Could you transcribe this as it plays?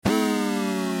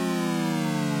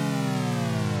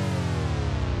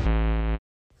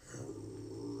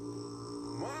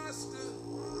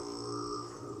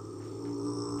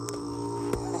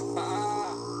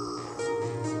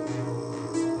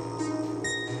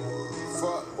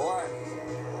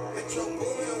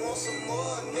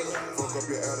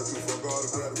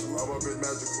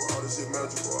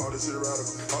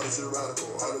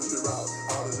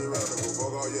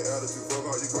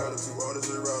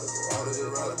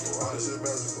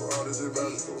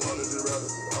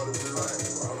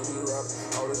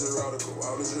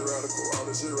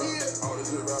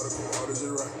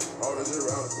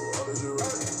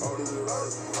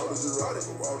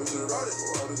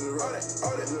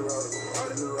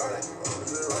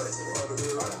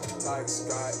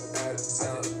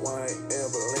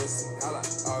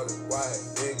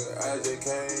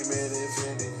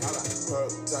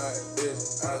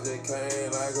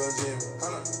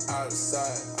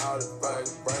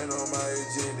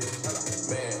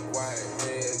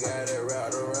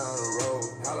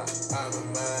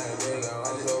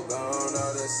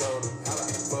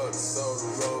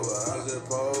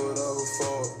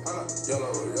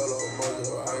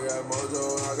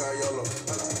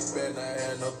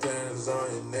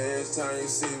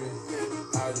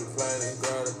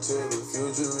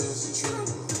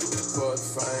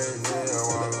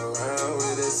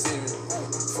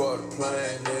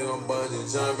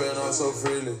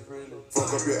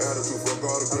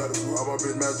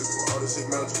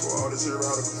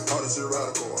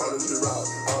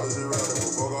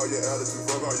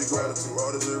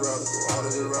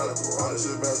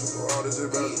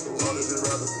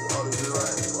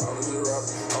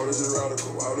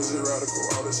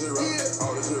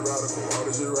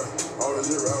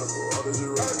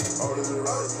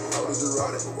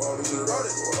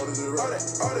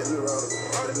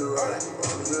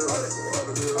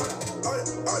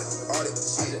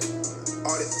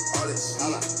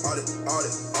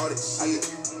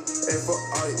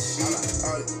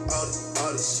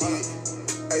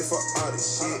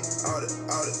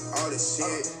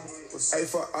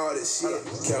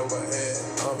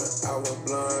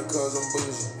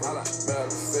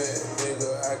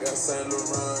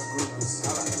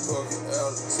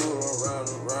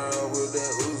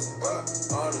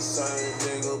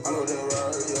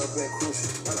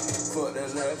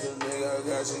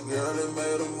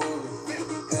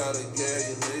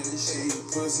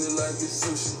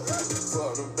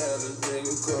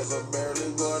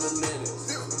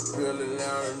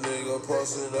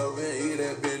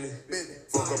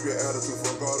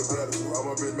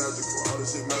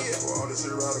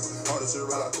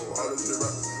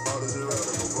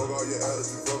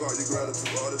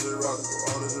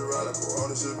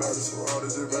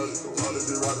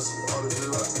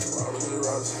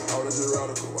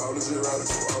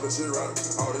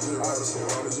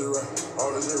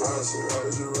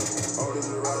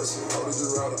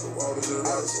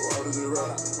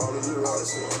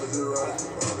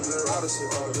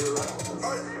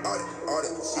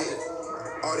shit.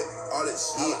 All that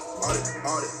shit.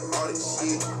 All that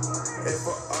shit. Hey,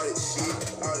 fuck all that shit.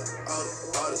 All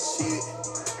that shit.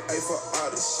 Hey, fuck all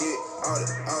that shit. All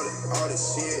that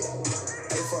shit.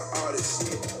 Hey, fuck all that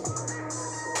shit.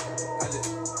 I just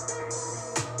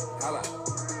holla.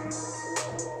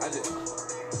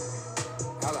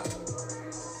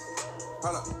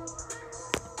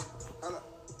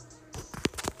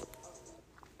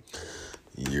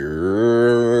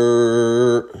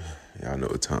 Y'all know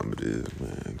what time it is,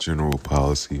 man. General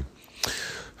Policy,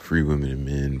 Free Women and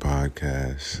Men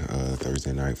podcast,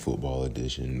 Thursday night football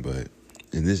edition. But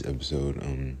in this episode,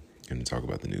 I'm going to talk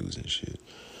about the news and shit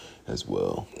as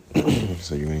well.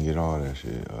 So you're going to get all that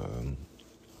shit.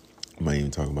 Might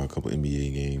even talk about a couple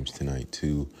NBA games tonight,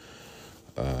 too.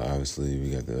 Obviously,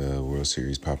 we got the World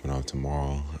Series popping off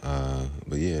tomorrow.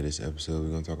 But yeah, this episode,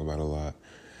 we're going to talk about a lot.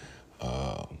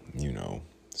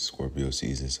 Scorpio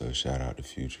season, so shout out to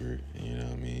Future, you know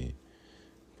what I mean?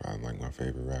 Probably like my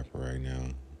favorite rapper right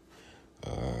now.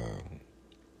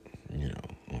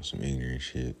 On some ignorant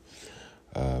shit.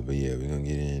 But yeah, we're going to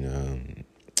get in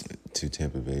to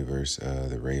Tampa Bay versus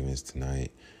the Ravens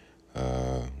tonight.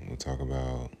 We'll talk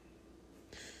about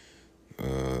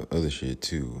other shit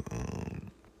too.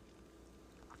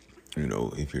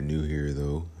 If you're new here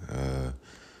though,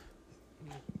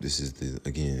 this is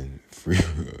free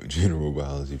General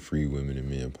Policy, Free Women and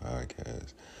Men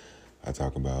podcast. I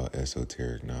talk about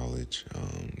esoteric knowledge,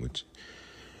 which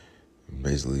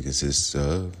basically consists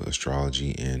of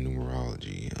astrology and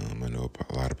numerology. I know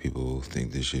a lot of people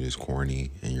think this shit is corny,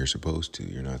 and you're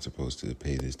not supposed to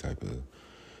pay this type of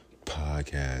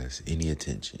podcast any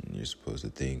attention. You're supposed to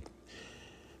think,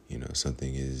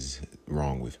 something is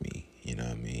wrong with me, you know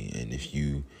what I mean? And if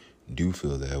you do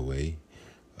feel that way,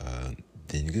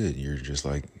 then good. You're just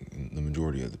like the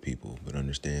majority of the people. But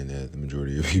understand that the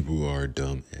majority of people are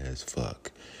dumb as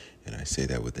fuck. And I say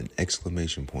that with an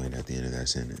exclamation point at the end of that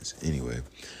sentence. Anyway,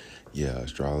 yeah,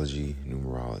 astrology,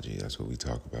 numerology, that's what we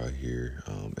talk about here.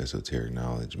 Esoteric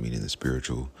knowledge, meaning the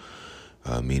spiritual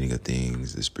meaning of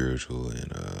things, the spiritual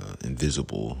and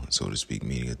invisible, so to speak,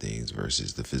 meaning of things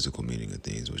versus the physical meaning of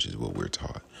things, which is what we're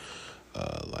taught.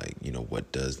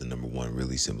 What does the number one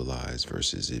really symbolize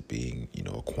versus it being,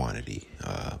 a quantity,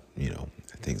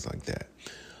 things like that.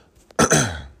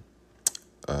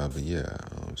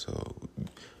 So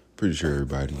pretty sure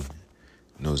everybody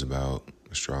knows about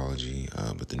astrology,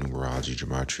 but the numerology,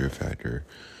 gematria factor,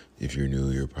 if you're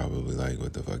new, you're probably like,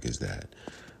 what the fuck is that?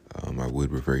 I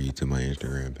would refer you to my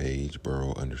Instagram page,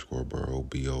 Boro_Boro,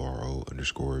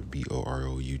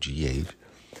 BORO_BOROUGH.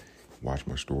 Watch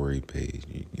my story page.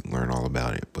 You can learn all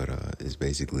about it. But it's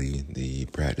basically the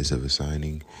practice of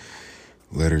assigning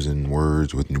letters and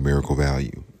words with numerical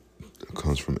value. It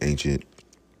comes from ancient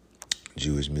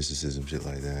Jewish mysticism, shit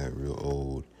like that, real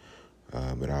old.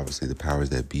 But obviously the powers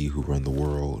that be who run the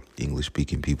world,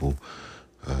 English-speaking people,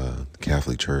 the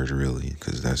Catholic Church, really,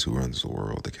 because that's who runs the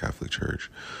world, the Catholic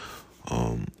Church.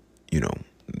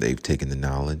 They've taken the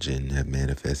knowledge and have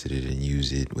manifested it and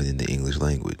used it within the English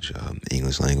language.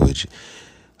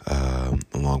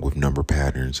 Along with number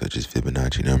patterns such as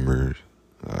Fibonacci numbers,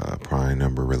 prime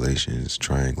number relations,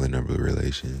 triangular number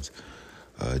relations,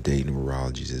 date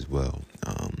numerologies as well.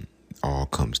 All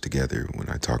comes together when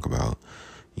I talk about,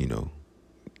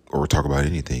 or talk about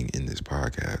anything in this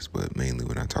podcast, but mainly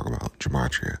when I talk about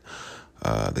gematria,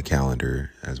 the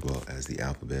calendar, as well as the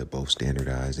alphabet, both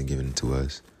standardized and given to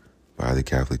us by the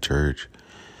Catholic Church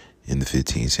in the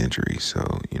 15th century.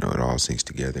 So, it all syncs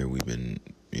together. We've been,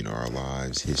 our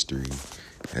lives, history,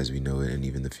 as we know it, and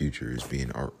even the future is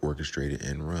being orchestrated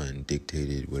and run,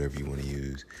 dictated, whatever you want to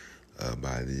use,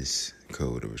 by this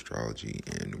code of astrology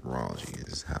and numerology.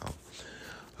 This is how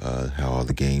all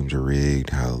the games are rigged,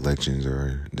 how elections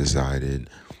are decided,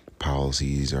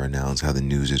 policies are announced, how the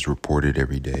news is reported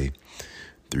every day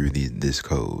through this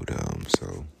code.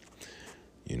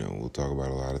 We'll talk about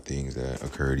a lot of things that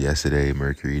occurred yesterday,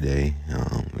 Mercury Day,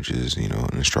 which is, an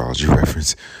astrology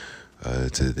reference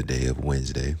to the day of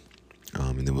Wednesday.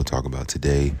 And then we'll talk about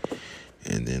today.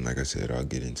 And then, like I said, I'll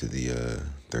get into the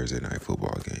Thursday night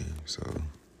football game. So,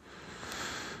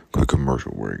 quick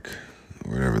commercial break.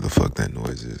 Whatever the fuck that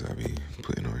noise is I'll be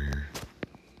putting on here.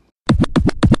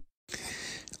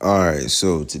 All right,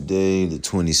 so today, the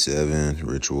 27th,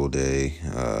 ritual day.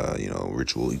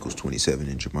 Ritual equals 27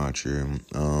 in gematria.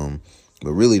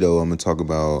 But really, though, I'm going to talk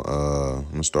about, I'm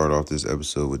going to start off this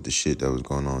episode with the shit that was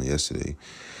going on yesterday.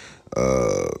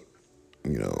 The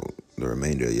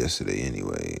remainder of yesterday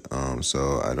anyway.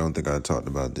 So I don't think I talked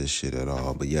about this shit at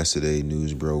all. But yesterday,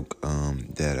 news broke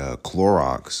that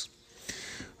Clorox,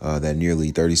 that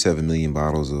nearly 37 million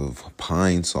bottles of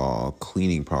Pine Sol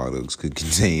cleaning products could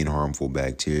contain harmful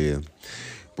bacteria,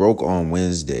 broke on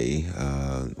Wednesday.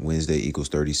 Wednesday equals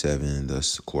 37.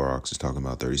 Thus, Clorox is talking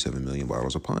about 37 million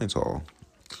bottles of Pine Sol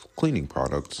cleaning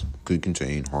products could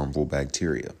contain harmful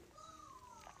bacteria.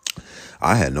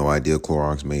 I had no idea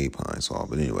Clorox made Pine Sol,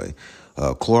 but anyway,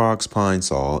 Clorox Pine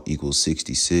Sol equals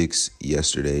 66.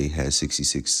 Yesterday had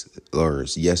 66, or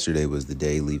yesterday was the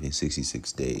day leaving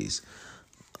 66 days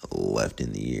left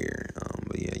in the year.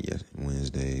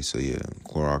 Wednesday. So yeah,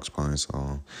 Clorox Pine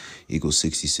Sol equals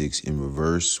 66 in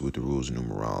reverse with the rules of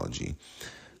numerology.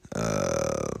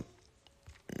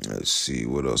 Let's see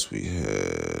what else we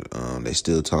had. They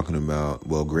still talking about,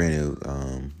 well, granted,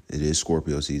 it is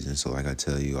Scorpio season. So like I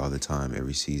tell you all the time,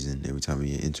 every time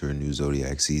you enter a new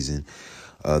zodiac season,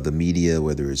 the media,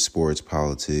 whether it's sports,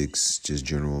 politics, just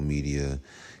general media,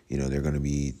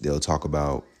 they'll talk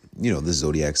about, the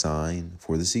zodiac sign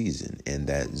for the season and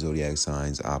that zodiac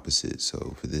sign's opposite.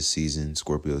 So for this season,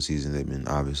 Scorpio season, they've been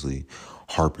obviously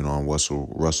harping on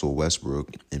Russell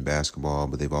Westbrook in basketball,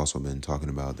 but they've also been talking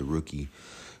about the rookie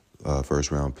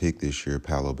first round pick this year,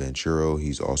 Paolo Banchero.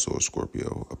 He's also a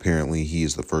Scorpio. Apparently, he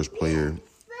is the first player.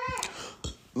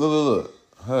 Look.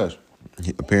 Hush.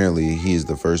 Apparently, he is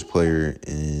the first player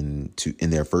in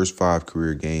their first 5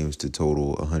 career games to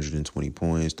total 120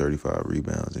 points, 35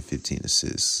 rebounds, and 15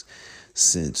 assists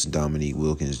since Dominique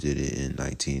Wilkins did it in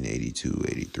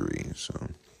 1982-83. So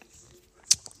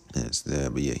that's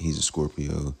that. But yeah, he's a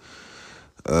Scorpio.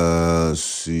 Let's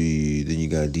see. Then you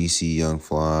got DC Young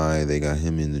Fly. They got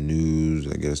him in the news,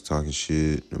 I guess, talking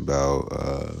shit about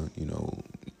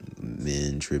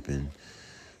men tripping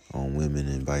on women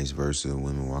and vice versa,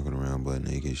 women walking around butt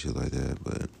naked, shit like that.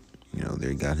 But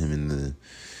they got him in the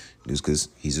news because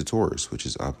he's a Taurus, which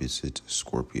is opposite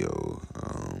Scorpio.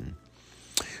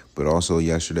 But also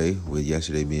yesterday, with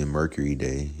yesterday being Mercury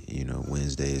Day,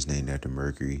 Wednesday is named after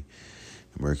Mercury.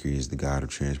 Mercury is the god of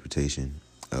transportation.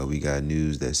 We got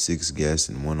news that 6 guests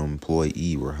and 1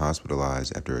 employee were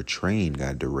hospitalized after a train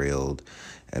got derailed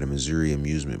at a Missouri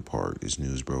amusement park. This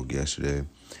news broke yesterday.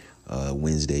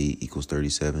 Wednesday equals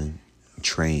 37.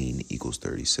 Train equals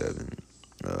 37.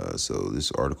 So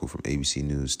this article from ABC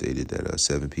News stated that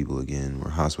 7 people again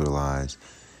were hospitalized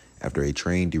after a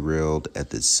train derailed at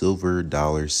the Silver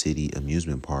Dollar City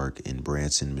amusement park in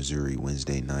Branson, Missouri,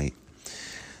 Wednesday night.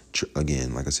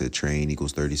 Again, like I said, train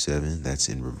equals 37. That's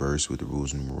in reverse with the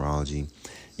rules of numerology.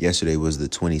 Yesterday was the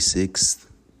 26th.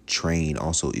 Train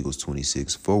also equals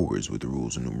 26 forwards with the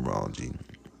rules of numerology.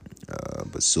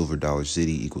 But Silver Dollar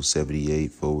City equals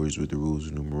 78 forwards with the rules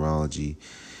of numerology.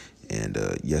 And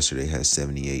yesterday has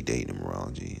 78 day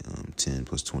numerology. 10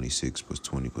 plus 26 plus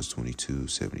 20 plus 22,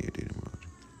 78 day numerology.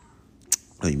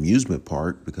 Amusement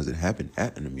park, because it happened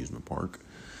at an amusement park.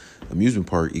 Amusement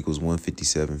park equals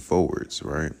 157 forwards,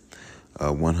 right?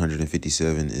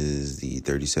 157 is the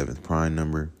 37th prime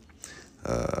number.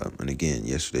 And again,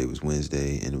 yesterday was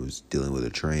Wednesday, and it was dealing with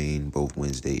a train. Both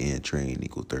Wednesday and train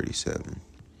equal 37.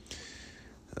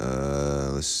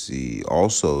 Let's see.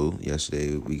 Also,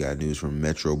 yesterday we got news from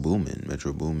Metro Boomin.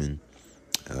 Metro Boomin,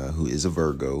 who is a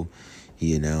Virgo.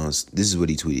 He announced, this is what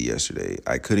he tweeted yesterday: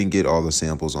 I couldn't get all the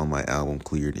samples on my album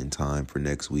cleared in time for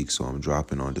next week, so I'm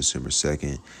dropping on December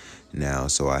 2nd now,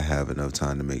 so I have enough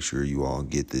time to make sure you all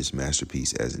get this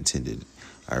masterpiece as intended.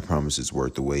 I promise it's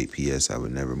worth the wait. P.S. I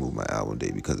would never move my album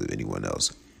date because of anyone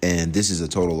else. And this is a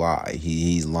total lie.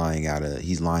 He's lying out of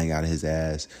his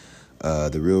ass.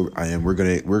 And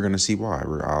we're gonna see why.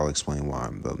 I'll explain why.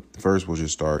 But first, we'll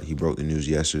just start. He broke the news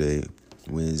yesterday,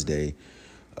 Wednesday,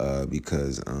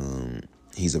 because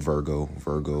he's a Virgo.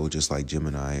 Virgo, just like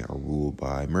Gemini, are ruled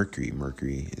by Mercury.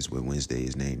 Mercury is what Wednesday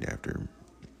is named after.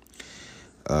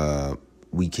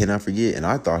 We cannot forget, and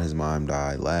I thought his mom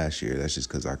died last year. That's just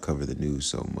because I cover the news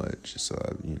so much. So,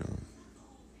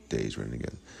 days running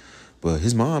together. But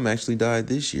his mom actually died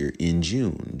this year in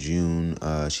June.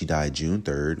 She died June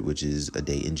 3rd, which is a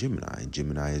date in Gemini.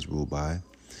 Gemini is ruled by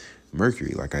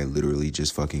Mercury, like I literally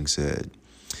just fucking said.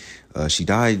 She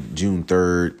died June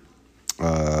 3rd.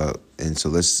 And so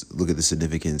let's look at the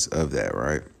significance of that,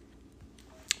 right?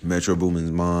 Metro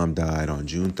Boomin's mom died on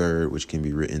June 3rd, which can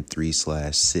be written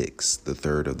 3/6, the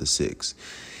third of the 6.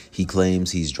 He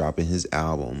claims he's dropping his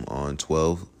album on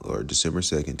December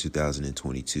 2nd,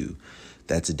 2022.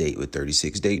 That's a date with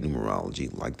 36 date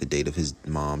numerology, like the date of his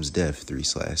mom's death,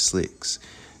 3/6.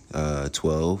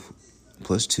 12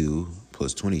 plus 2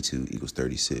 plus 22 equals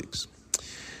 36.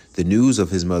 The news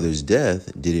of his mother's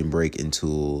death didn't break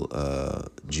until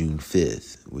June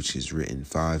 5th, which is written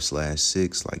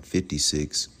 5/6, like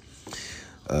 56.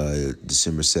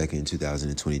 December 2nd,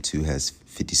 2022 has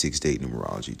 56 date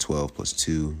numerology, 12 plus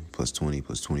 2 plus 20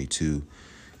 plus 22,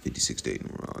 56 date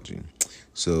numerology.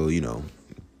 So,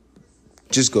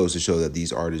 just goes to show that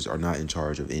these artists are not in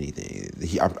charge of anything.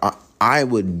 I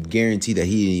would guarantee that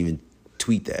he didn't even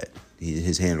tweet that.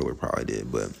 His handler probably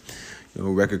did, but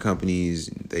record companies,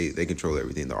 they control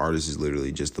everything. The artist is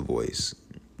literally just the voice.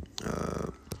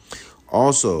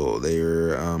 Also,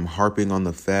 they're harping on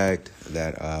the fact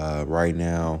that right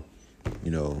now,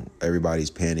 everybody's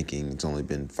panicking. It's only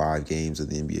been 5 games of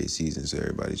the NBA season, so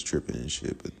everybody's tripping and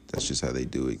shit. But that's just how they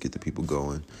do it, get the people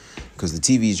going. Because the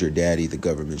TV's your daddy, the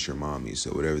government's your mommy.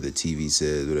 So whatever the TV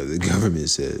says, whatever the government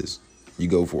says, you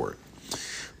go for it.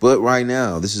 But right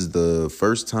now, this is the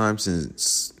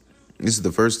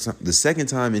second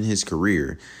time in his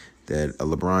career that a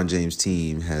LeBron James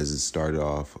team has started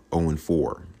off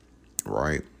 0-4,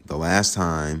 right? The last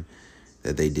time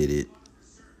that they did it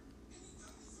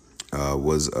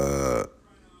was the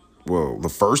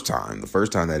first time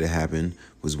that it happened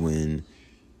was when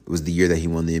it was the year that he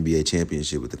won the NBA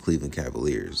championship with the Cleveland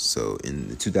Cavaliers. So in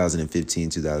the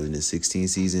 2015-2016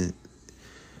 season,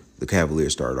 the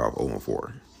Cavaliers started off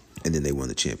 0-4, and then they won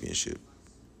the championship,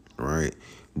 right?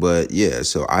 But yeah,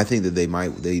 so I think that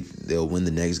they'll win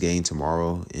the next game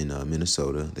tomorrow in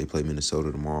Minnesota. They play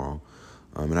Minnesota tomorrow,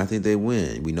 and I think they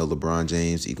win. We know LeBron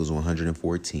James equals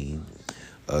 114.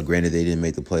 Granted, they didn't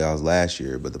make the playoffs last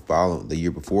year, but the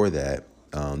year before that,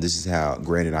 this is how.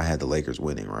 Granted, I had the Lakers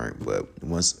winning, right? But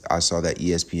once I saw that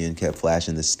ESPN kept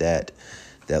flashing the stat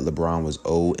that LeBron was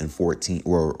 0-14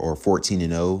 or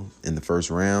 14-0 in the first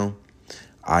round,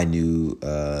 I knew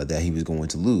that he was going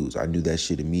to lose. I knew that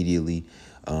shit immediately.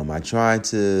 I tried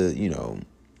to,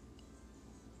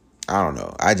 I don't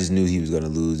know. I just knew he was going to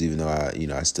lose, even though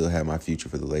I still had my future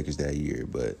for the Lakers that year.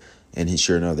 And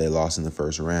sure enough, they lost in the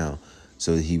first round.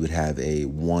 So he would have a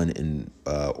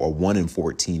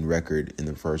 1-14 record in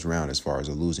the first round as far as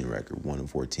a losing record,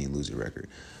 1-14 losing record.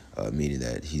 meaning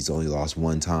that he's only lost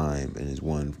one time and has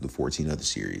won the 14 other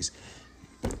series.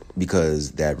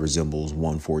 Because that resembles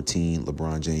 114,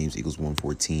 LeBron James equals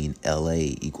 114,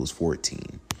 LA equals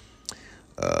 14.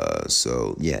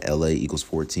 So yeah, LA equals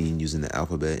 14 using the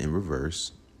alphabet in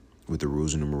reverse with the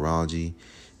rules of numerology,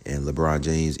 and LeBron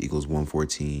James equals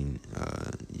 114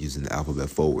 using the alphabet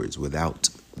forwards without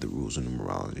the rules of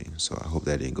numerology. So I hope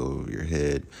that didn't go over your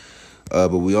head. But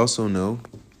we also know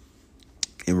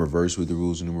in reverse with the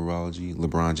rules of numerology,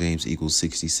 LeBron James equals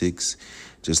 66,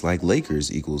 just like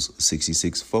Lakers equals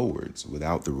 66 forwards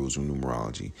without the rules of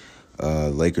numerology.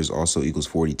 Lakers also equals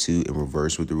 42 in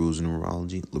reverse with the rules of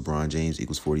numerology. LeBron James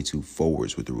equals 42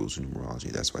 forwards with the rules of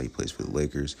numerology. That's why he plays for the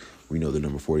Lakers. We know the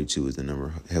number 42 is the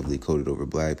number heavily coded over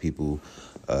black people.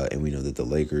 And we know that the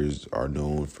Lakers are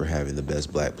known for having the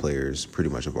best black players pretty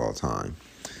much of all time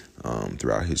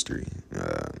throughout history.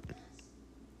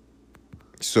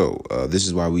 So this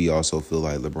is why we also feel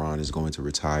like LeBron is going to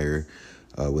retire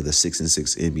with a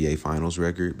 6-6 NBA Finals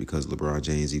record, because LeBron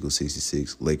James equals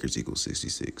 66, Lakers equals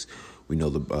 66. We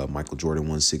know Michael Jordan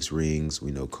won 6 rings.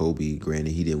 We know Kobe,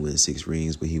 granted, he didn't win 6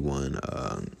 rings, but he won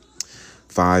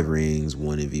 5 rings,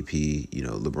 1 MVP. You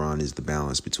know, LeBron is the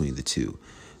balance between the two.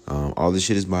 All this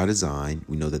shit is by design.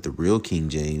 We know that the real King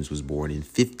James was born in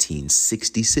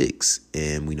 1566,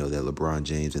 and we know that LeBron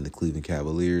James and the Cleveland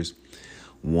Cavaliers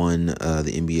won the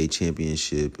NBA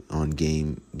championship on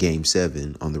game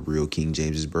 7 on the real King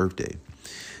James's birthday.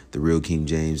 The real King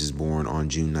James is born on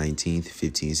June 19th,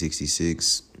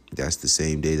 1566. That's the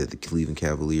same day that the Cleveland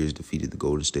Cavaliers defeated the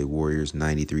Golden State Warriors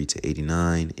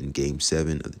 93-89 in game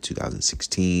 7 of the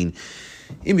 2016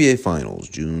 NBA Finals,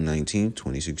 June 19th,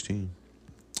 2016.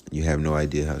 You have no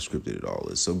idea how scripted it all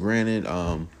is. So granted,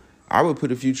 I would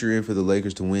put a future in for the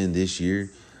Lakers to win this year.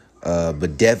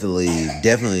 But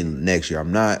definitely next year.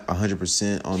 I'm not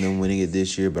 100% on them winning it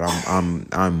this year, but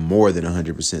I'm more than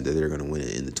 100% that they're going to win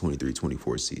it in the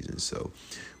 23-24 season. So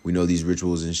we know these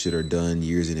rituals and shit are done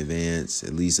years in advance,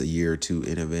 at least a year or two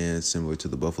in advance, similar to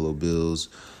the Buffalo Bills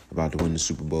about to win the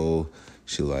Super Bowl,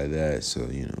 shit like that. So,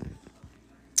 you know,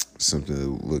 something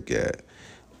to look at.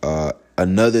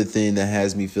 Another thing that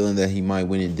has me feeling that he might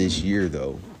win it this year,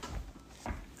 though,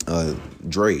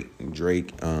 Drake,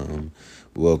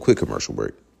 well, quick commercial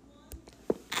break.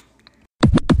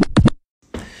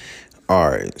 All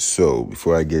right, so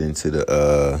before I get into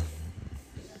the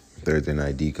Thursday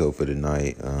night decode for the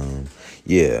night,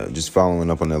 just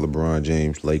following up on that LeBron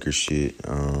James Lakers shit.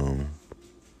 Well,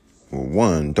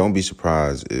 one, don't be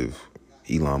surprised if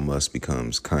Elon Musk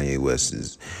becomes Kanye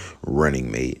West's running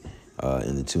mate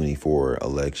in the 2024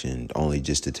 election, only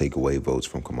just to take away votes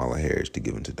from Kamala Harris to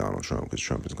give them to Donald Trump, because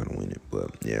Trump is going to win it.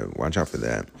 But yeah, watch out for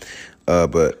that.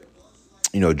 But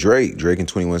you know, Drake and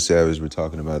 21 Savage were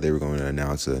talking about they were going to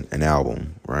announce an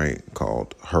album, right,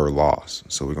 called Her Loss.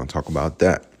 So we're going to talk about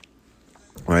that.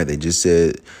 All right, they just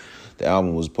said the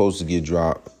album was supposed to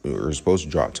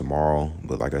drop tomorrow,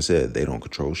 but like I said, they don't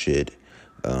control shit.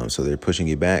 So they're pushing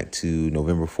it back to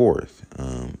November 4th.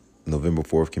 November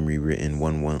 4th can be written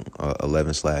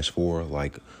 11/4,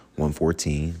 like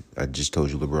 114. I just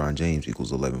told you LeBron James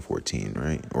equals 1114,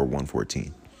 right? Or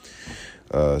 114.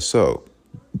 So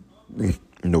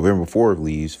November 4th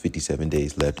leaves 57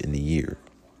 days left in the year.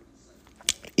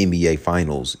 NBA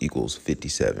Finals equals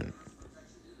 57.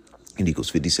 It equals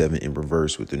 57 in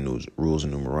reverse with the rules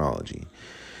of numerology.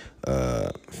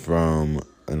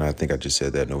 And I think I just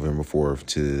said that, November 4th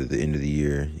to the end of the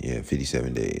year,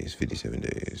 57 days.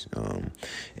 And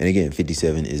again,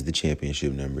 57 is the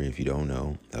championship number, if you don't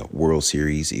know. World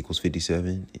Series equals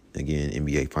 57. Again,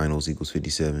 NBA Finals equals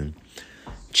 57.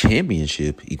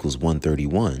 Championship equals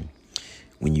 131.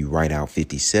 When you write out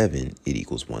 57, it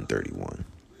equals 131.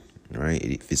 All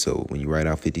right? So when you write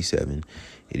out 57,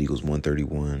 it equals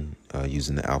 131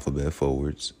 using the alphabet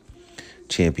forwards.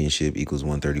 Championship equals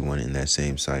 131 in that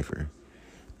same cipher.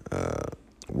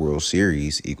 World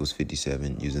Series equals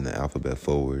 57 using the alphabet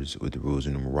forwards with the rules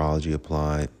of numerology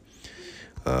applied.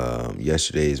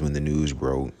 Yesterday is when the news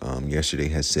broke. Yesterday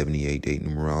has 78 date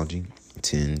numerology.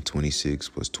 10, 26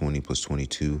 plus 20 plus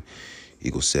 22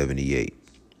 equals 78.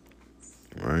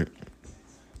 All right.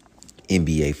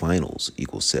 NBA Finals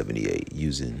equals 78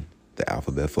 using the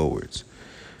alphabet forwards.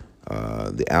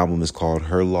 The album is called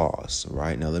Her Loss,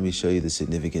 right? Now, let me show you the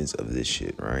significance of this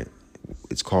shit, right?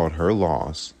 It's called Her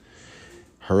Loss.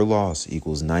 Her Loss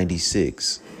equals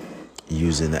 96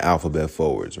 using the alphabet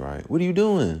forwards, right? What are you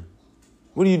doing?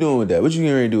 What are you doing with that? What you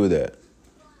getting ready to do with that?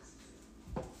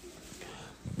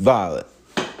 Violet,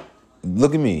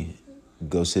 look at me.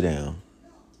 Go sit down.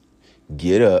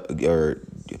 Get up, or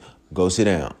go sit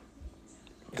down.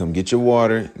 Come get your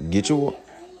water. Get your water.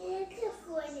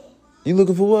 You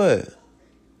looking for what?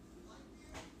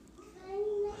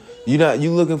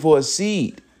 You looking for a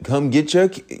seat. Come get your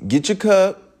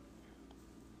cup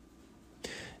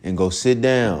and go sit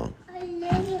down.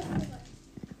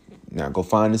 Now go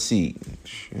find a seat.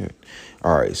 Shit.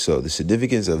 All right, so the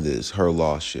significance of this, her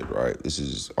loss shit, right? This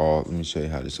is all, let me show you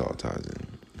how this all ties in.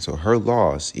 So her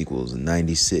loss equals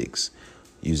 96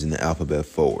 using the alphabet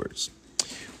forwards.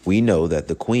 We know that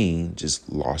the queen just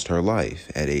lost her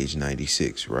life at age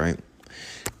 96, right?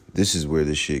 This is where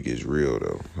this shit gets real,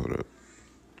 though. Hold up.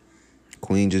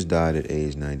 Queen just died at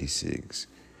age 96.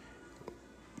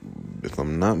 If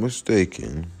I'm not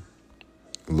mistaken,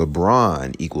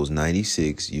 Lebron equals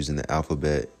 96 using the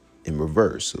alphabet in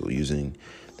reverse. So using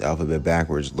the alphabet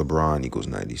backwards, LeBron equals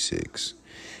 96.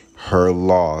 Her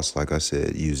loss, like I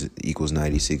said, equals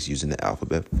 96 using the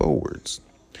alphabet forwards.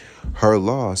 Her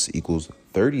loss equals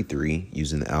 33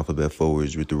 using the alphabet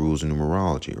forwards with the rules of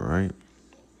numerology, right?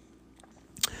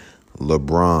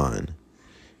 LeBron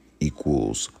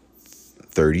equals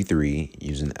 33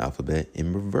 using the alphabet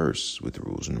in reverse with the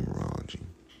rules of numerology.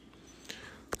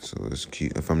 So it's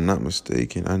cute. If I'm not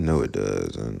mistaken, I know it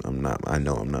does. I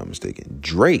know I'm not mistaken.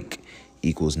 Drake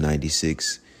equals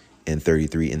 96 and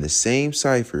 33 in the same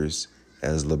ciphers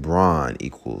as LeBron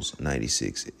equals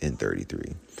 96 and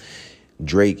 33.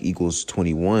 Drake equals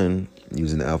 21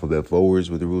 using the alphabet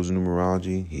forwards with the rules of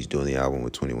numerology. He's doing the album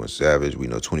with 21 Savage. We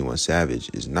know 21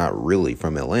 Savage is not really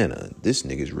from Atlanta. This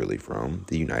nigga's really from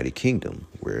the United Kingdom,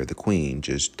 where the queen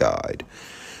just died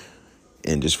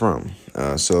and is from.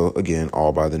 So again,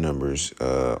 all by the numbers,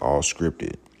 all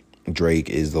scripted. Drake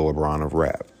is the LeBron of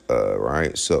rap,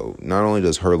 right? So not only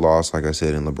does her loss, like I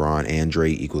said, in LeBron and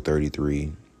Drake equal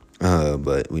 33,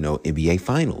 but we know NBA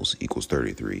Finals equals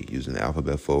 33 using the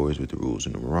alphabet forwards with the rules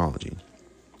of numerology.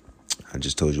 I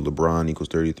just told you LeBron equals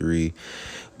 33,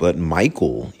 but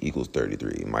Michael equals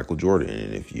 33. Michael Jordan,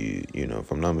 and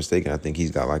if I'm not mistaken, I think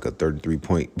he's got like a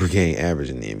 33-point per game average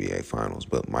in the NBA Finals.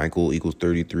 But Michael equals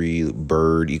 33.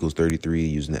 Bird equals 33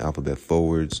 using the alphabet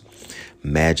forwards.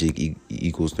 Magic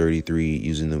equals 33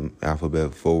 using the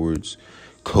alphabet forwards.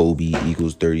 Kobe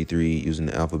equals 33 using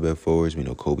the alphabet forwards. We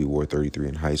know Kobe wore 33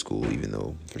 in high school, even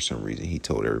though for some reason he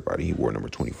told everybody he wore number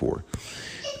 24.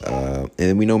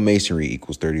 And we know Masonry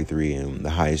equals 33, and the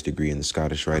highest degree in the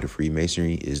Scottish Rite of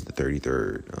Freemasonry is the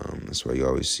 33rd. That's why you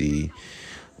always see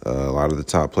a lot of the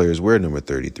top players wear number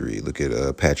 33. Look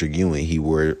at Patrick Ewing. He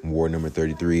wore number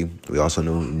 33. We also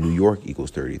know New York equals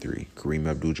 33. Kareem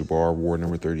Abdul-Jabbar wore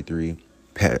number 33.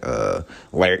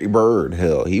 Larry Bird,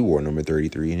 hell, he wore number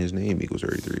 33 and his name equals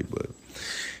 33, but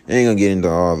I ain't gonna get into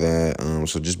all that.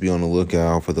 So just be on the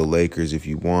lookout for the Lakers. If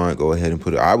you want, go ahead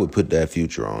and I would put that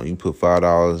future on. You put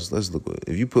 $5. Let's look.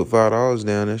 If you put $5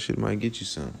 down, that shit might get you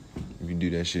some. If you do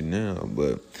that shit now,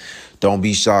 but don't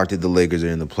be shocked if the Lakers are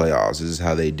in the playoffs. This is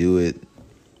how they do it.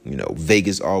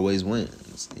 Vegas always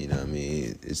wins. You know what I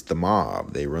mean? It's the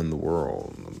mob. They run the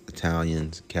world.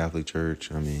 Italians, Catholic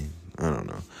Church. I mean, I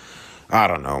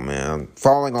don't know, man.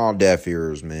 Falling all deaf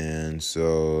ears, man.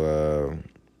 So,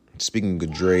 speaking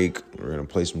of Drake, we're going to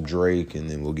play some Drake, and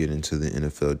then we'll get into the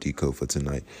NFL decode for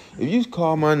tonight. If you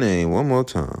call my name one more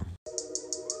time.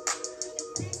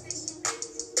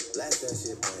 Blast that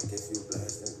shit back if you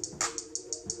blast it.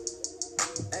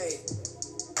 Hey.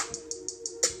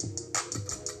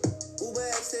 Uber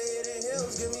X to Hidden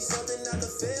Hills. Give me something I can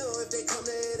feel. If they come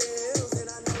to Hidden Hills, then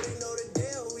I know the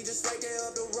deal. We just right there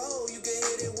up the road. You can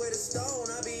hit it with a stone.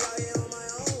 I be out here on my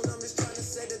own. I'm just trying to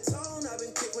set the tone. I've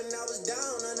been kicked when I was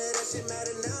down. None of that shit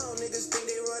matter now. Niggas think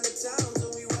they run the town, so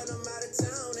we run them out of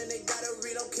town. And they gotta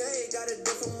relocate. Got a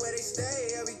different where they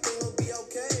stay. Everything will be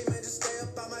okay, man. Just stay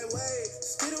up on my way.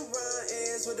 Skid around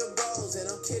ends with the bros, and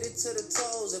I'm kidded to the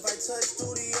toes. If I touch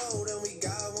studio, then we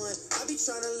got one. I be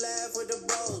trying to laugh with the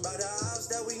bros about the ops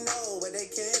that we know, but they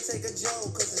can't take a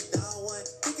joke, cause it's down one.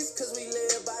 Think it's cause we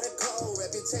live by the code.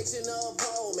 Reputation of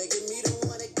hoe, making me the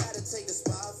one they gotta take the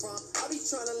spot from. I be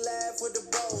trying to laugh with the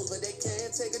bros, but they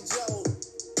can't take a joke.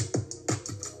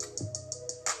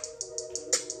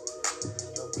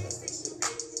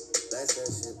 Blast that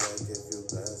shit back if you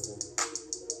blast it.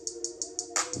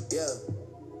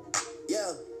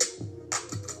 Yeah.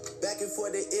 Back and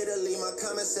forth to Italy, my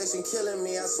comment section killing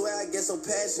me. I swear I get so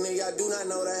passionate, y'all do not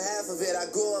know the half of it. I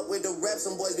grew up with the rap,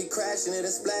 some boys be crashing it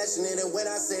and splashing it. And when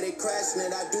I say they crashing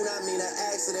it, I do not mean an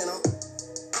accident.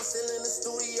 I'm still in the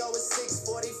studio at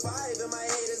 6:45, and my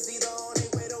haters either on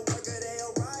their way to work or they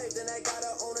arrived. And I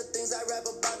gotta own the things I rap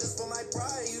about just for my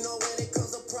pride. You know when it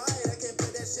comes to pride, I can't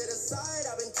put that shit aside.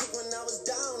 I've been kicked when I was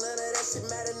down, none of that shit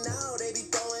matter now. They be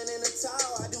throwing in the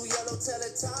towel, I do yellow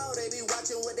tell-a-towel. They be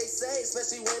watching what they say,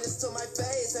 especially when it's to my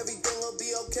face. Everything will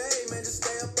be okay, man, just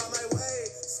stay up on my way.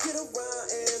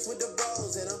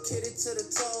 kitty to the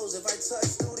toes. If I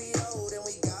touch studio, then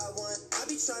we got one. I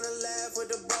be trying to laugh with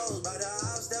the bros by the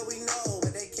ops that we know,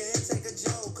 but they can't take a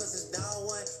joke, cause it's down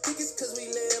one. Think it's cause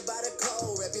we live by the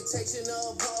code, reputation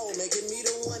of hoe, making me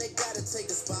the one that gotta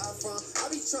take the spot from. I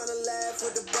be trying to laugh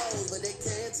with the bros, but they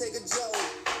can't take a joke.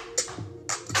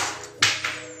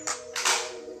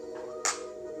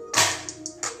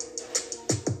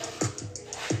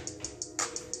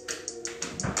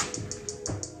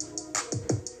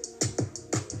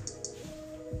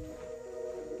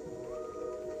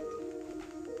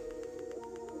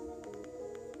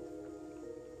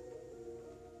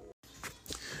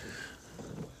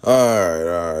 All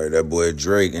right, that boy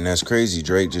Drake, and that's crazy.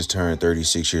 Drake just turned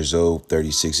 36 years old.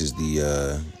 36 is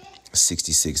the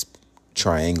 66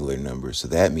 triangular number. So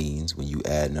that means when you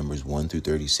add numbers 1 through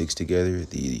 36 together,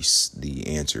 the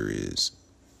answer is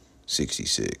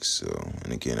 66. So,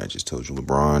 and again, I just told you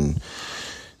LeBron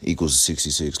equals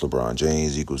 66, LeBron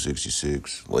James equals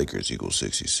 66, Lakers equals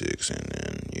 66, and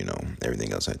then, you know,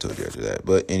 everything else I told you after that.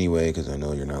 But anyway, because I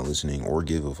know you're not listening or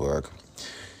give a fuck.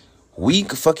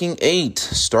 Week fucking 8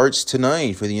 starts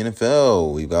tonight for the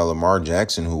NFL. We've got Lamar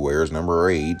Jackson, who wears number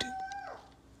 8.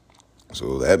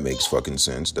 So that makes fucking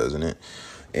sense, doesn't it?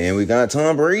 And we got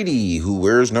Tom Brady, who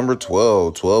wears number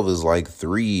 12. 12 is like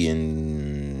 3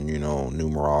 in, you know,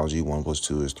 numerology. 1 plus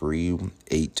 2 is 3.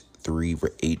 8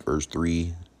 verse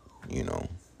 3. You know,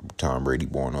 Tom Brady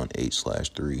born on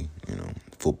 8/3. You know,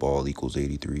 football equals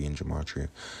 83 in gematria.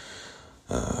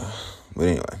 But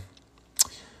anyway.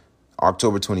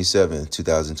 October 27th,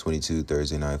 2022,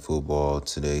 Thursday Night Football.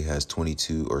 Today has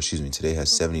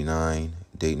 79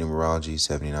 date numerology.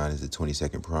 79 is the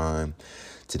 22nd prime.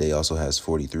 Today also has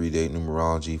 43 date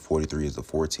numerology. 43 is the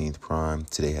 14th prime.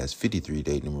 Today has 53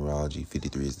 date numerology.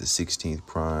 53 is the 16th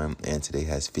prime. And today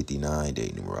has 59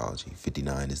 date numerology.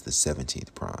 59 is the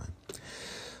 17th prime.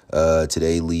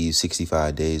 Today leaves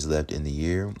 65 days left in the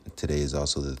year. Today is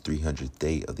also the 300th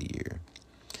day of the year.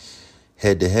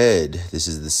 Head-to-head, this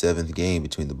is the 7th game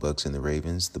between the Bucks and the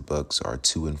Ravens. The Bucks are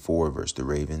 2-4 versus the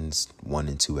Ravens,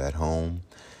 1-2 at home.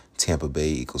 Tampa Bay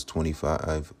equals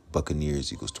 25.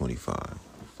 Buccaneers equals 25. What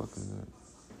the fuck is that?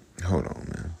 Hold on,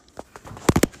 man.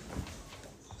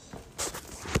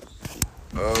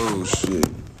 Oh, shit.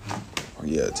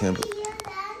 Yeah, Tampa.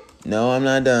 No, I'm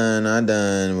not done.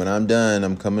 When I'm done,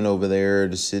 I'm coming over there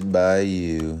to sit by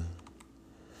you.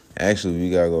 Actually,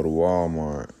 we gotta go to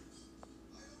Walmart.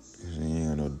 You ain't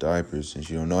got no diapers since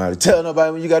you don't know how to tell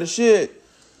nobody when you got a shit.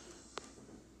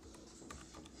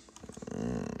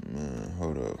 Man,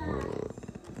 hold up.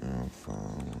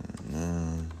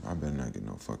 Man, I better not get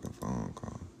no fucking phone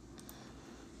call.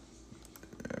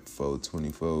 At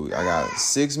 4:24, I got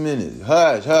 6 minutes.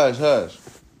 Hush.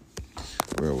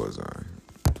 Where was I?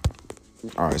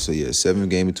 All right, so yeah, 7th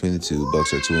game between the two.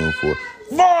 Bucks are 2-4.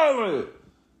 Violent!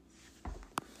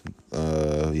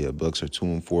 Bucks are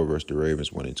 2-4 versus the Ravens,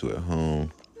 1-2 at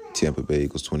home. Tampa Bay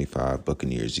equals 25.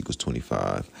 Buccaneers equals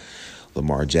 25.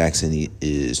 Lamar Jackson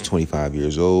is 25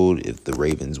 years old. If the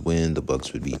Ravens win, the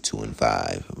Bucks would be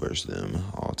 2-5 versus them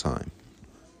all time.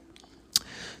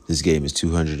 This game is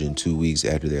 202 weeks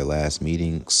after their last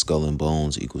meeting. Skull and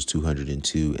Bones equals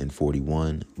 202 and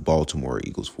 41. Baltimore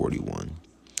equals 41.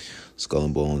 Skull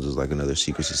and Bones is like another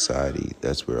secret society.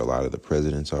 That's where a lot of the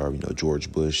presidents are. You know,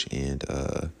 George Bush and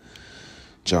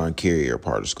John Kerry are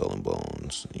part of Skull and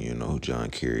Bones. You know who John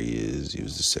Kerry is. He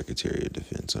was the Secretary of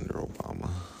Defense under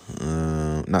Obama.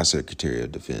 Not Secretary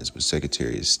of Defense, but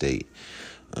Secretary of State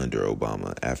under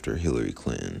Obama after Hillary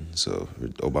Clinton. So for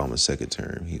Obama's second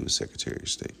term, he was Secretary of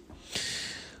State.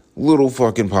 Little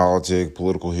fucking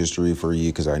political history for you,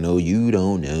 because I know you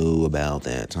don't know about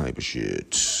that type of shit.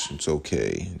 It's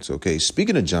okay.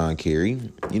 Speaking of John Kerry,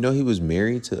 you know he was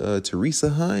married to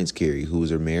Teresa Heinz Kerry,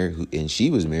 and she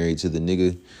was married to the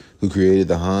nigga who created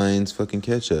the Heinz fucking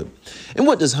ketchup. And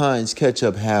what does Heinz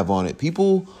ketchup have on it,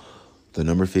 people? The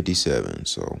number 57.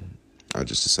 So I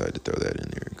just decided to throw that in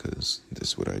there because this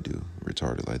is what I do,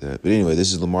 retarded like that. But anyway,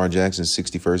 this is Lamar Jackson's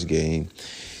 61st game.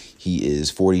 He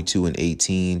is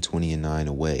 42-18, 20-9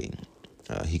 away.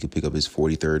 He could pick up his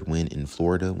 43rd win in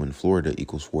Florida when Florida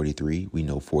equals 43. We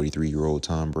know 43-year-old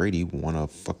Tom Brady won a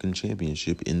fucking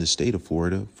championship in the state of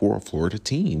Florida for a Florida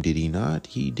team. Did he not?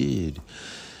 He did.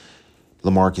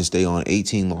 Lamar can stay on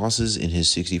 18 losses in his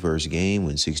 61st game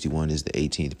when 61 is the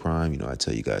 18th prime. You know, I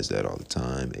tell you guys that all the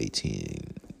time.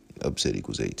 18, upset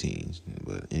equals 18.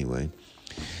 But anyway,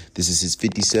 this is his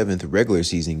 57th regular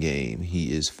season game.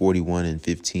 He is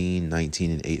 41-15,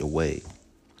 19-8 away.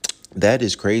 That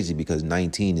is crazy because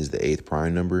 19 is the 8th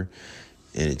prime number,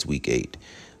 and it's week 8.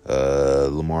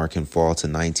 Lamar can fall to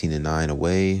 19-9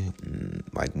 away,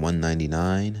 like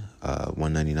 199.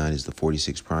 199 is the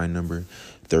 46 prime number.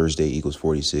 Thursday equals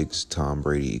 46. Tom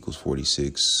Brady equals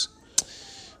 46.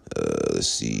 Let's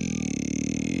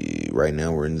see. Right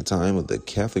now we're in the time of the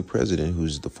Catholic president,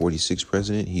 who's the 46th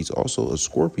president. He's also a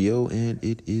Scorpio, and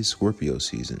it is Scorpio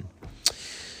season.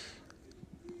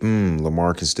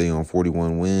 Lamar can stay on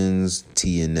 41 wins.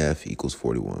 TNF equals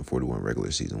 41. 41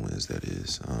 regular season wins, that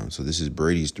is. So this is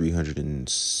Brady's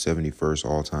 371st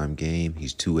all-time game.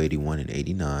 He's 281 and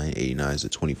 89. 89 is the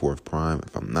 24th prime.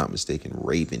 If I'm not mistaken,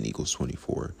 Raven equals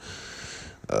 24.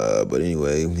 But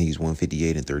anyway, he's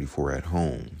 158 and 34 at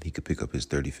home. He could pick up his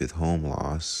 35th home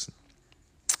loss.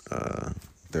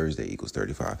 Thursday equals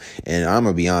 35. And I'm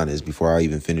going to be honest, before I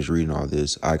even finish reading all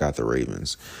this, I got the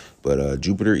Ravens. But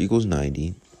Jupiter equals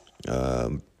 90.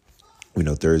 We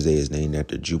know Thursday is named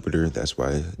after Jupiter. That's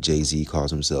why Jay-Z calls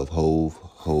himself Hove.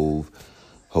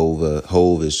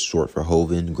 Hove is short for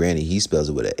Hoven. Granted, he spells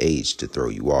it with an H to throw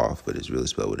you off, but it's really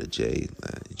spelled with a J.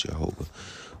 Jehovah.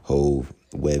 Hove,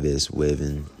 Wevis,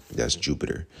 Wevin. That's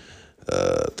Jupiter.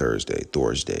 Thursday,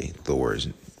 Thor's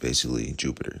basically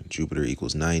Jupiter. Jupiter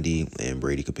equals 90, and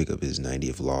Brady could pick up his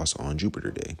 90th loss on Jupiter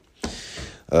Day.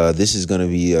 This is going to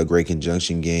be a great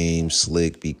conjunction game,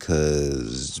 slick,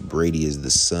 because Brady is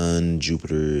the sun,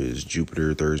 Jupiter is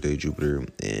Jupiter, Thursday, Jupiter,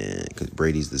 and because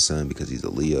Brady's the sun because he's a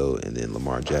Leo, and then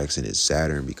Lamar Jackson is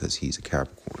Saturn because he's a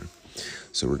Capricorn.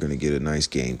 So we're going to get a nice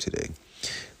game today,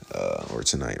 or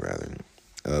tonight, rather.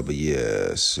 But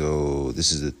yeah, so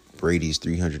this is Brady's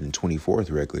 324th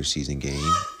regular season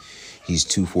game. He's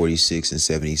 246 and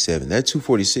 77. That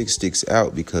 246 sticks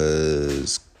out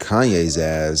because Kanye's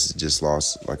ass just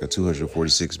lost like a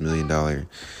 $246 million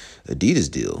Adidas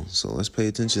deal. So let's pay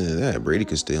attention to that. Brady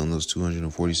could stay on those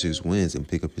 246 wins and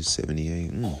pick up his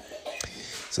 78.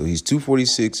 So he's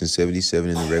 246 and 77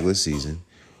 in the regular season.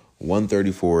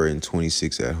 134 and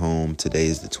 26 at home. Today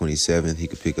is the 27th. He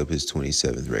could pick up his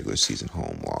 27th regular season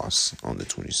home loss on the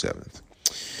 27th.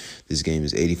 This game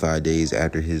is 85 days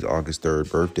after his August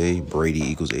 3rd birthday. Brady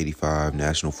equals 85.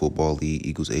 National Football League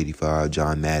equals 85.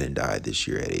 John Madden died this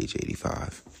year at age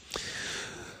 85.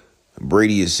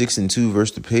 Brady is 6-2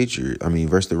 versus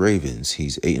the Ravens.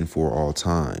 He's 8-4 all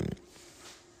time.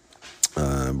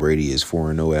 Brady is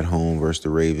 4-0 at home versus the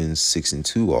Ravens,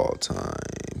 6-2 all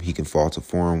time. He can fall to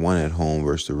 4-1 at home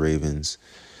versus the Ravens.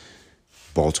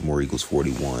 Baltimore equals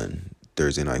 41.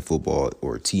 Thursday Night Football,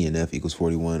 or TNF, equals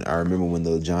 41. I remember when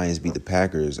the Giants beat the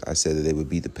Packers, I said that they would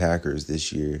beat the Packers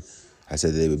this year. I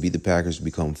said that they would beat the Packers to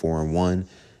become 4-1,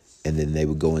 and then they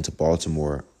would go into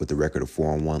Baltimore with the record of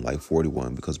 4-1, like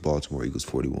 41, because Baltimore equals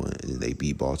 41, and then they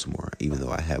beat Baltimore, even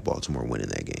though I had Baltimore winning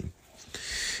that game.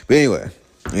 But anyway.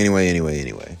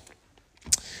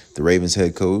 The Ravens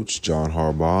head coach, John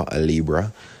Harbaugh, a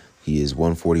Libra. He is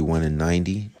 141 and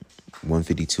 90.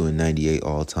 152 and 98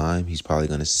 all time. He's probably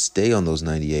going to stay on those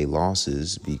 98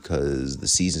 losses because the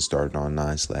season started on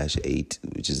 9/8,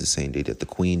 which is the same day that the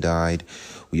Queen died.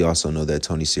 We also know that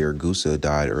Tony Siragusa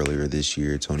died earlier this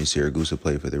year. Tony Siragusa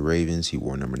played for the Ravens. He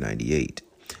wore number 98.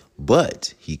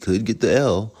 But he could get the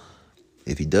L.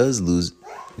 If he does lose,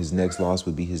 his next loss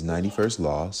would be his 91st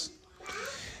loss.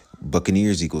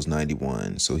 Buccaneers equals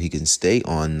 91, so he can stay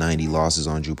on 90 losses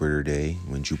on Jupiter Day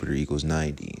when Jupiter equals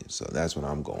 90. So that's what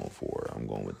I'm going for. I'm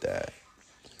going with that.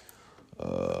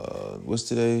 What's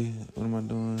today? What am I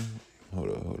doing? Hold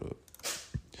up.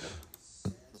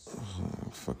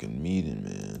 Fucking meeting,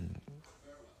 man.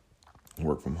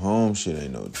 Work from home shit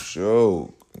ain't no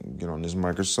joke. Get on this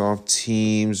Microsoft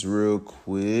Teams real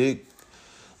quick.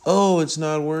 Oh, it's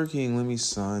not working. Let me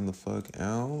sign the fuck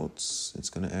out. It's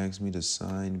going to ask me to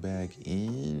sign back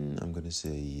in. I'm going to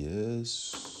say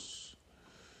yes.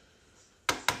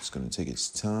 It's going to take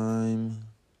its time.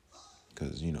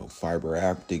 Because, fiber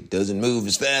optic doesn't move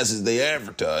as fast as they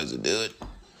advertise it, do it.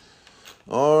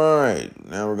 All right.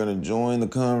 Now we're going to join the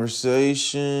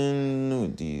conversation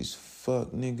with these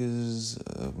fuck niggas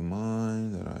of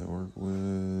mine that I work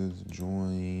with.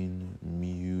 Join,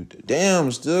 mute.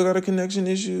 Damn, still got a connection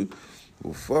issue?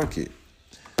 Well, fuck it.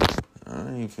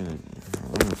 I'm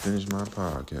gonna finish my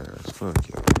podcast. Fuck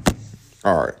y'all.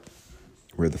 All right.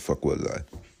 Where the fuck was I?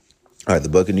 All right, the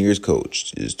Buccaneers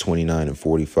coach is 29 and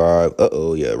 45.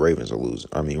 Ravens are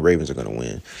losing. Ravens are going to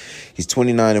win. He's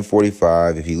 29 and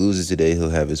 45. If he loses today,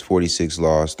 he'll have his 46th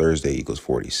loss. Thursday equals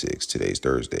 46. Today's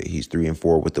Thursday. He's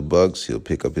 3-4 with the Bucs. He'll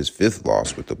pick up his 5th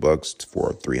loss with the Bucs for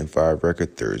a 3-5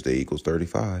 record. Thursday equals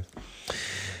 35.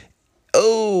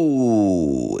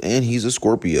 Oh, and he's a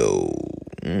Scorpio.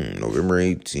 November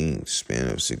 18th, span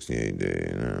of 68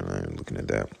 days. I'm looking at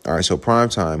that. All right, so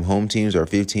primetime. Home teams are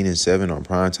 15 and 7 on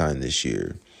primetime this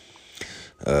year.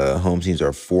 Home teams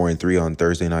are 4-3 on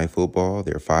Thursday Night Football.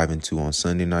 They're 5-2 on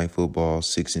Sunday Night Football.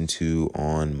 6-2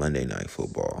 on Monday Night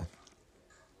Football.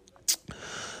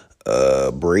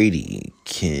 Brady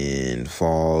can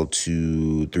fall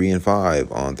to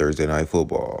 3-5 on Thursday Night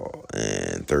Football,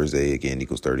 and Thursday again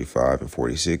equals 35 and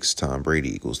 46. Tom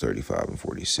Brady equals 35 and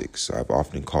 46. I've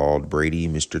often called Brady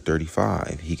Mr.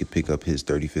 35. He could pick up his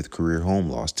 35th career home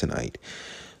loss tonight.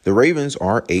 The Ravens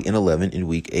are 8-11 in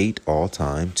Week 8 all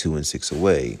time, 2-6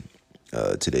 away.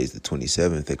 Today's the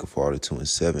 27th. They could fall to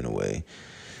 2-7 away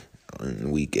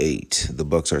in Week 8. The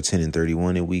Bucks are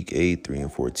 10-31 in Week 8,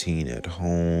 3-14 at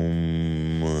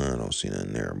home. I don't see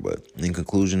nothing there. But in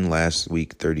conclusion, last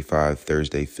week 35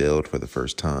 Thursday failed for the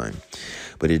first time,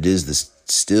 but it is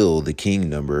still the king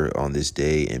number on this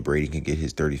day, and Brady can get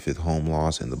his 35th home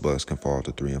loss, and the Bucks can fall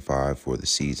to 3-5 for the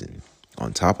season.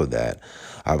 On top of that,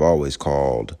 I've always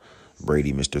called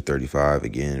Brady Mr. 35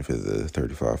 again for the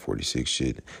 35-46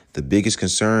 shit. The biggest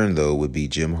concern, though, would be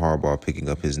Jim Harbaugh picking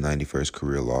up his 91st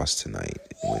career loss tonight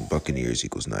when Buccaneers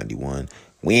equals 91.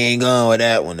 We ain't going with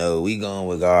that one, though. We going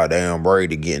with goddamn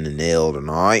Brady getting the nail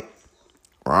tonight.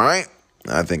 Right?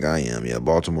 I think I am, yeah.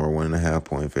 Baltimore 1.5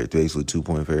 point favorite, basically 2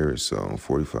 point favorites, so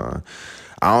 45.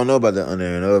 I don't know about the under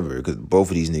and over because both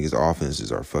of these niggas'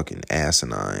 offenses are fucking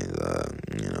asinine.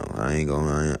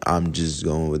 I'm just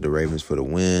going with the Ravens for the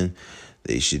win.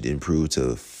 They should improve to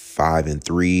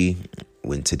 5-3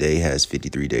 when today has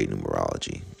 53-day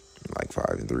numerology, like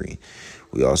 5-3.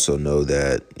 We also know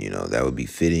that that would be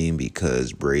fitting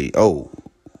because Brady. Oh,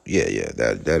 yeah,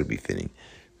 that'd be fitting.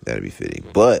 That'd be fitting.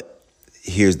 But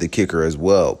here's the kicker as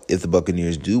well. If the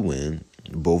Buccaneers do win,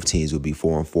 both teams would be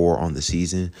 4-4 on the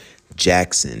season.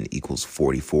 Jackson equals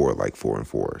 44, like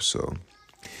 4-4. So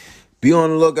be on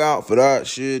the lookout for that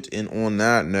shit. And on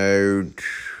that note,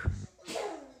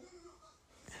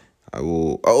 I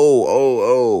will.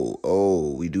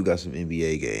 We do got some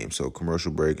NBA games. So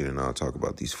commercial break, and then I'll talk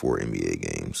about these 4 NBA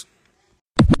games.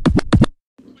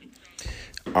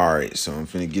 All right, so I'm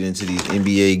finna get into these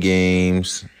NBA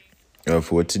games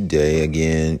for today.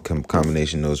 Again,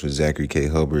 combination notes with Zachary K.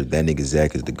 Hubbard. That nigga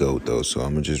Zach is the GOAT, though, so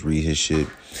I'm gonna just read his shit.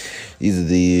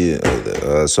 These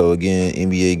are so again,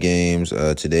 NBA games.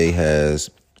 Today has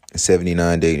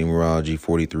 79-day numerology,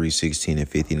 43, 16, and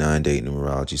 59-day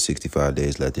numerology. 65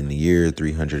 days left in the year,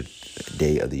 300th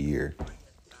day of the year.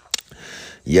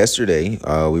 Yesterday,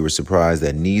 we were surprised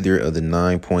that neither of the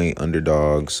 9-point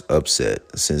underdogs upset,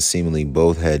 since seemingly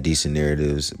both had decent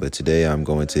narratives. But today, I'm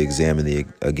going to examine the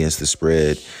against the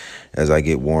spread as I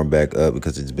get warmed back up,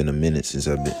 because it's been a minute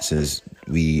since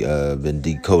we been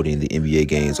decoding the NBA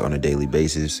games on a daily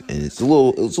basis, and it's a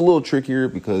little trickier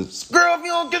because girl, if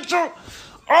you don't get your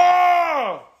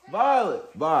Violet,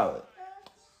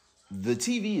 the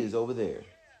TV is over there.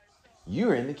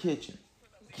 You're in the kitchen.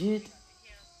 Get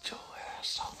your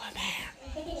ass over there.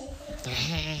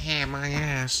 My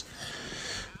ass.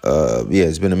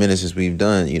 It's been a minute since we've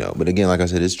done, but again, like I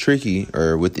said, it's tricky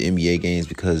with the NBA games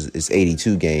because it's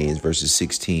 82 games versus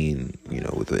 16,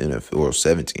 with the NFL, or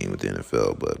 17 with the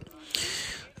NFL. But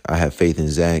I have faith in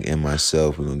Zach and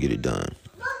myself. We're gonna get it done.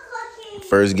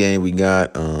 First game we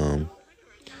got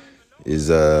is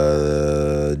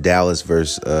Dallas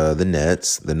versus the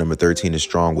Nets. The number 13 is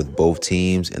strong with both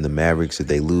teams, and the Mavericks, if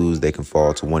they lose, they can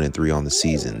fall to 1-3 on the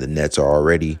season. The Nets are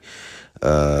already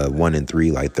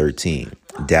 1-3, like 13.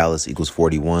 Dallas equals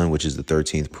 41, which is the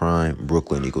 13th prime.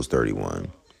 Brooklyn equals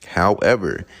 31.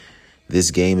 However,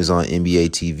 this game is on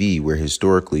NBA TV, where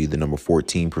historically the number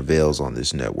 14 prevails on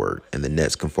this network, and the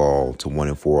Nets can fall to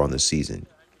 1-4 on the season.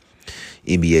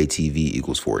 NBA TV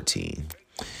equals 14.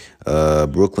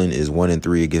 Brooklyn is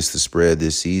 1-3 against the spread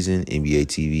this season. NBA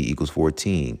TV equals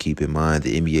 14. Keep in mind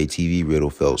the NBA TV riddle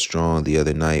felt strong the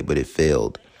other night, but it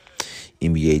failed.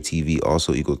 NBA TV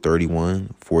also equals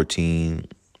 31. 14,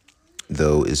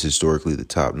 though, is historically the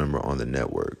top number on the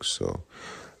network. So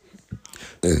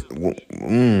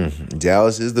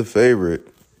Dallas is the favorite.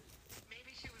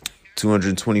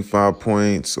 225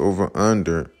 points over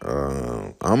under.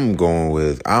 I'm going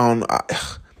with, I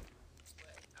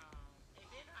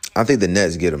think the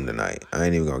Nets get them tonight. I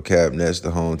ain't even going to cap. Nets,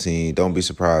 the home team. Don't be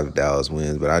surprised if Dallas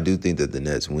wins, but I do think that the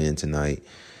Nets win tonight,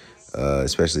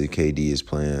 especially if KD is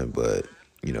playing. But,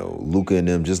 Luka and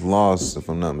them just lost, if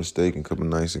I'm not mistaken, a couple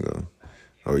nights ago.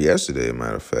 Or yesterday, as a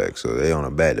matter of fact. So they on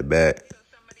a back-to-back.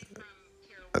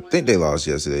 I think they lost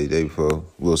yesterday, the day before.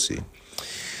 We'll see.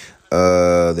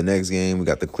 The next game, we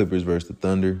got the Clippers versus the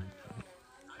Thunder.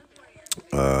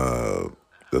 The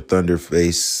Thunder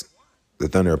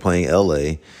are playing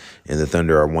LA, and the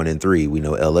Thunder are 1-3. We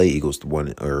know LA equals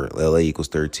 1, or LA equals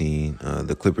 13.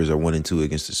 The Clippers are 1-2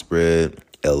 against the spread.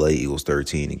 LA equals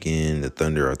 13 again. The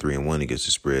Thunder are 3-1 against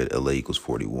the spread. LA equals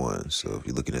 41. So if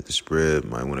you're looking at the spread,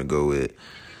 might want to go with,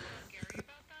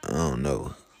 I don't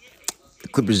know. The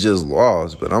Clippers just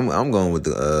lost, but I'm going with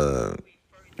the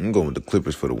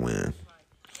Clippers for the win.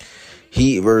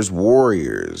 Heat versus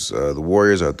Warriors. The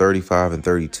Warriors are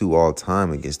 35-32 all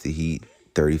time against the Heat.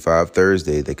 35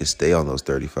 Thursday. They could stay on those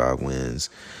 35 wins.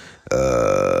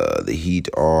 The Heat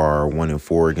are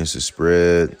 1-4 against the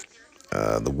spread.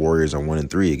 The Warriors are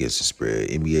 1-3 against the spread.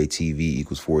 NBA TV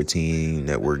equals 14.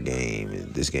 Network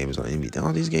game. This game is on NBA.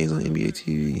 All these games on NBA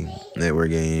TV. Network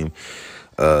game.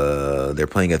 They're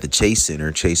playing at the Chase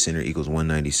Center. Chase Center equals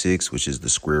 196, which is the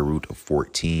square root of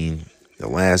 14. The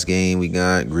last game we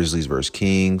got, Grizzlies versus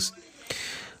Kings.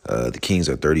 The Kings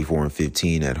are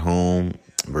 34-15 at home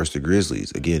versus the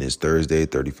Grizzlies. Again, it's Thursday,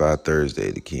 35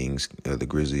 Thursday. The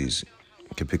Grizzlies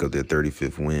could pick up their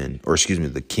 35th win. Or excuse me,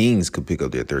 the Kings could pick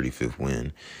up their 35th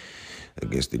win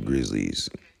against the Grizzlies.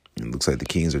 It looks like the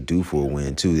Kings are due for a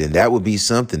win too. And that would be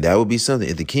something.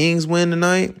 If the Kings win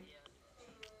tonight,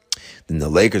 then the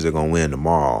Lakers are going to win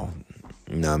tomorrow.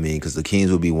 You know what I mean? Because the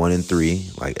Kings will be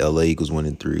 1-3. Like LA equals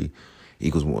 1-3.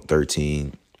 Equals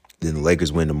 13. Then the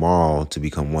Lakers win tomorrow to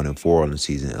become 1-4 on the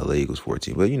season. LA equals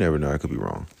 14. But you never know. I could be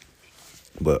wrong.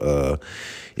 But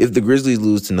if the Grizzlies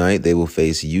lose tonight, they will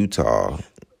face Utah.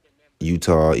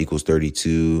 Utah equals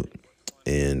 32.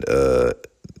 And the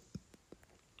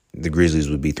Grizzlies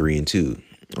would be 3-2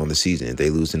 on the season. If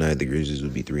they lose tonight, the Grizzlies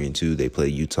would be 3-2. They play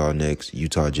Utah next.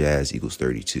 Utah Jazz equals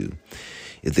 32.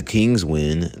 If the Kings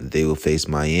win, they will face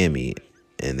Miami.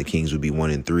 And the Kings would be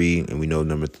 1-3, and we know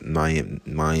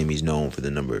Miami's known for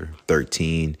the number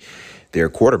 13. Their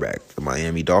quarterback, the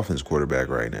Miami Dolphins quarterback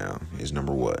right now, is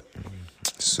number what?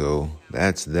 So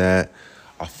that's that.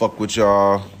 I fuck with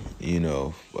y'all.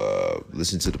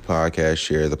 Listen to the podcast,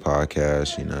 share the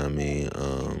podcast. You know what I mean?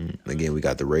 Again, we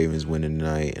got the Ravens winning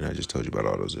tonight, and I just told you about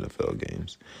all those NFL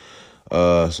games.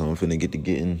 So I'm finna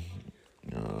getting.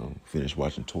 Finish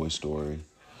watching Toy Story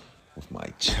with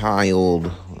my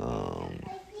child.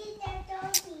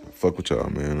 Fuck with y'all,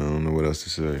 man. I don't know what else to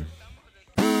say.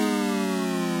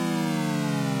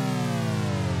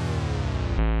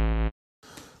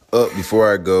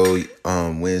 Before I go,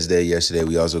 yesterday,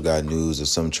 we also got news of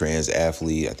some trans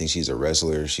athlete. I think she's a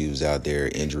wrestler. She was out there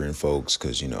injuring folks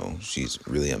because, she's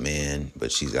really a man,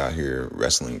 but she's out here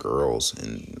wrestling girls.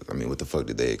 And, I mean, what the fuck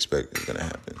did they expect is going to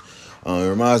happen? It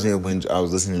reminds me of when I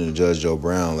was listening to Judge Joe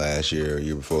Brown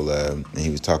year before last, and he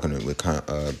was talking with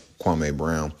Kwame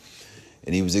Brown.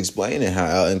 And he was explaining how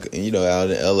out in the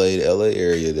LA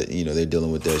area that, they're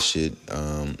dealing with that shit.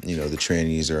 The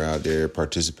trannies are out there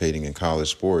participating in college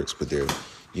sports, but they're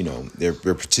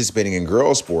participating in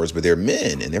girl sports, but they're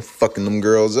men and they're fucking them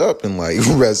girls up and like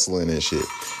wrestling and shit.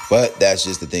 But that's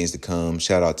just the things to come.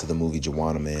 Shout out to the movie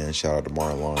Joanna, man. Shout out to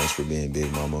Mara Lawrence for being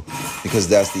Big Mama, because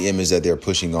that's the image that they're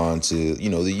pushing on to,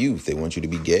 the youth. They want you to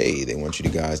be gay. They want you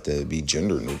guys to be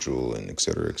gender neutral and et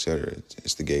cetera, et cetera.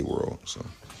 It's the gay world. So.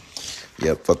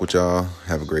 Yep, fuck with y'all.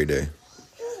 Have a great day.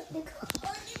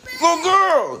 Little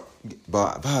girl!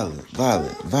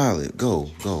 Violet,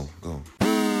 go.